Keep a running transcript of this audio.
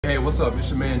Hey, what's up?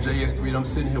 It's your man JSIII, and I'm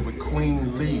sitting here with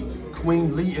Queen Lee.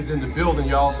 Queen Lee is in the building,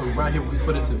 y'all. So right here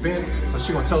for this event. So she's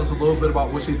gonna tell us a little bit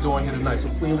about what she's doing here tonight. So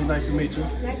Queen Lee, nice to meet you.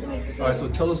 Nice to meet you too. All right, so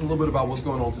tell us a little bit about what's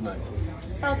going on tonight.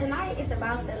 So tonight it's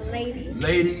about the ladies.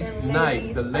 Ladies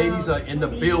night. The ladies are in the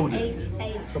building.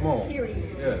 Come on. Period.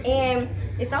 Yes. And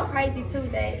it's so crazy too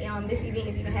that this event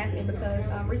is even happening because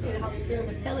recently the Holy Spirit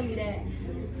was telling me that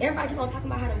everybody keeps on talking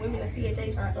about how the women of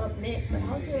CHH are up next, but the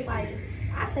Holy Spirit was like,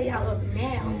 I say y'all up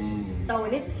now. So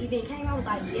when this event came, I was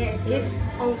like, yes, it's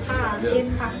on time, it's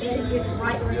prophetic, it's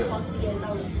right where it's supposed to be at.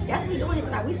 So that's what we're doing here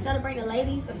tonight. We celebrate the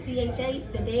ladies of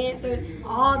CHH, the dancers,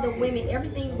 all the women,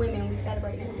 everything women, we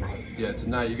celebrate it tonight. Yeah,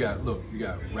 tonight you got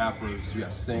rappers, you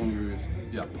got singers,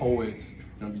 you got poets,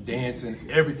 you're gonna be dancing,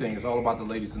 everything. It's all about the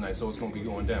ladies tonight, so it's gonna be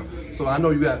going down. So I know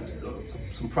you got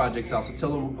some projects out, so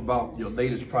tell them about your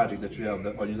latest project that you have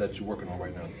that you're working on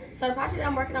right now. So the project that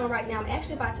I'm working on right now, I'm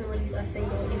actually about to release a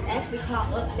single. It's actually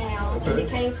called Up Now, and it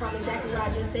came from exactly what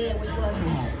I just said, which was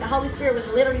the Holy Spirit was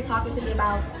literally talking to me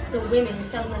about the women and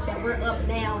telling us that we're up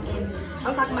now, and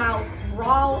I'm talking about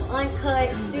raw,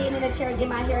 uncut, sitting in a chair, get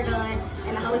my hair done,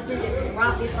 and the Holy Spirit just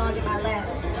dropped this song in my lap.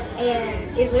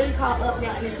 And it's literally called Up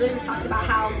Now, and it's literally talking about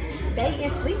how they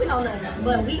been sleeping on us,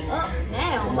 but we up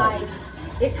now. Like,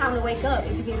 it's time to wake up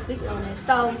if you've been sleeping on us.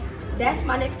 So that's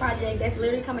my next project. That's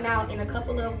literally coming out in a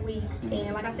couple of weeks.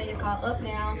 And like I said, it's called Up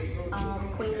Now,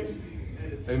 Queen Lee.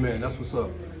 Amen, that's what's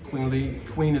up. Queen Lee,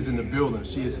 Queen is in the building.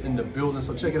 She is in the building,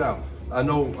 so check it out. I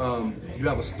know you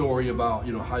have a story about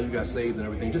how you got saved and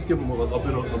everything. Just give them a little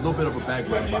bit of a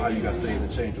background about how you got saved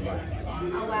and changed your life.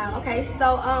 Oh wow. Okay,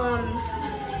 so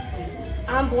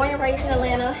I'm born and raised in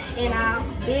Atlanta, and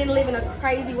I've been living a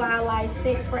crazy wild life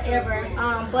since forever.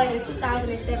 But in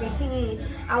 2017,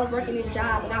 I was working this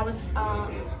job, and I was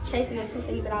chasing the two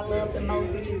things that I love the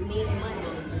most, which is men and money.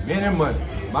 Men and money,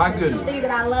 my goodness. Two things that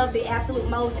I love the absolute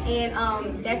most,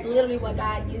 and that's literally what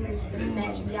God used to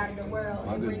snatch me out of the world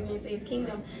and bring me into His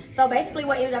kingdom. So basically,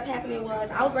 what ended up happening was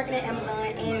I was working at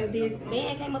Amazon, and this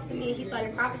man came up to me and he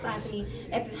started prophesying to me.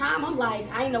 At the time, I'm like,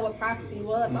 I didn't know what prophecy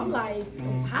was. So I'm like,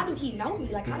 how do he know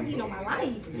me? Like, how do he know my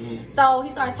life? So he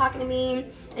started talking to me,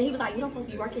 and he was like, you don't supposed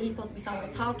to be working, you're supposed to be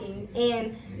somewhere talking.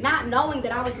 And not knowing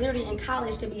that I was literally in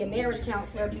college to be a marriage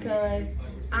counselor, because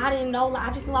I didn't know,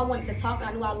 I just knew I wanted to talk, and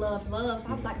I knew I loved love. So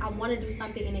I was like, I want to do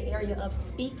something in the area of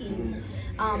speaking.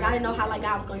 I didn't know how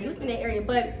God was going to use me in that area,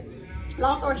 but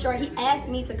long story short, he asked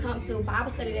me to come to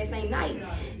Bible study that same night.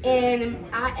 And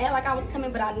I act like I was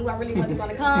coming, but I knew I really wasn't going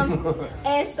to come.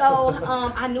 And so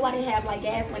I knew I didn't have like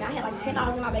gas money. I had like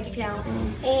 $10 in my bank account.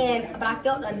 But I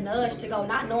felt a nudge to go,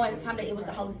 not knowing at the time that it was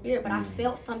the Holy Spirit, but I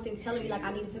felt something telling me like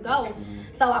I needed to go.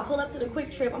 So I pull up to the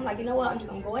Quick Trip. I'm like, you know what? I'm just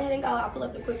going to go ahead and go. I pull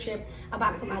up to the Quick Trip. I'm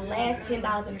about to put my last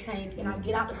 $10 in the tank, and I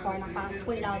get out the car and I find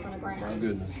 $20 on the ground. My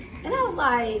goodness. And I was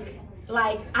like,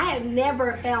 I had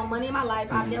never found money in my life.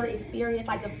 I've never experienced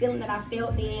like the feeling that I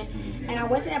felt then. And I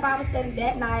went to that Bible study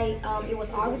that night. It was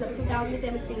August of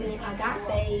 2017. I got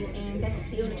saved, and that's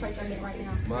still the church I'm in right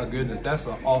now. My goodness, that's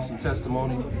an awesome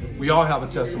testimony. We all have a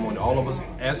testimony. All of us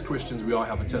as Christians, we all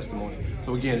have a testimony.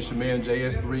 So again, it's your man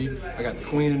JSIII. I got the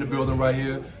Queen in the building right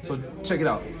here. So check it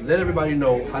out. Let everybody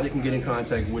know how they can get in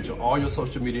contact with you, all your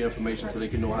social media information, so they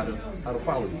can know how to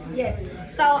follow you. Yes.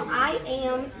 So I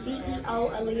am CEO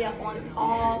Aaliyah on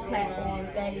all platforms.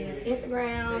 That is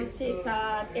Instagram,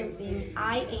 TikTok, everything.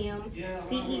 I am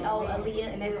CEO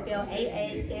Aaliyah, and that's spelled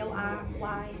AALIYAH.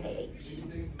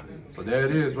 So there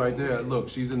it is right there. Look,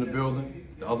 she's in the building.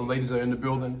 The other ladies are in the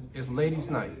building. It's ladies'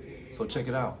 night. So check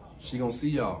it out. She gonna see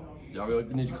y'all. Y'all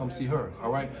need to come see her.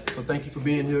 All right. So thank you for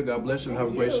being here. God bless you and have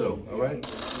a great show. All right.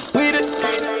 We the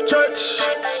church.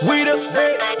 We the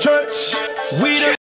church. We the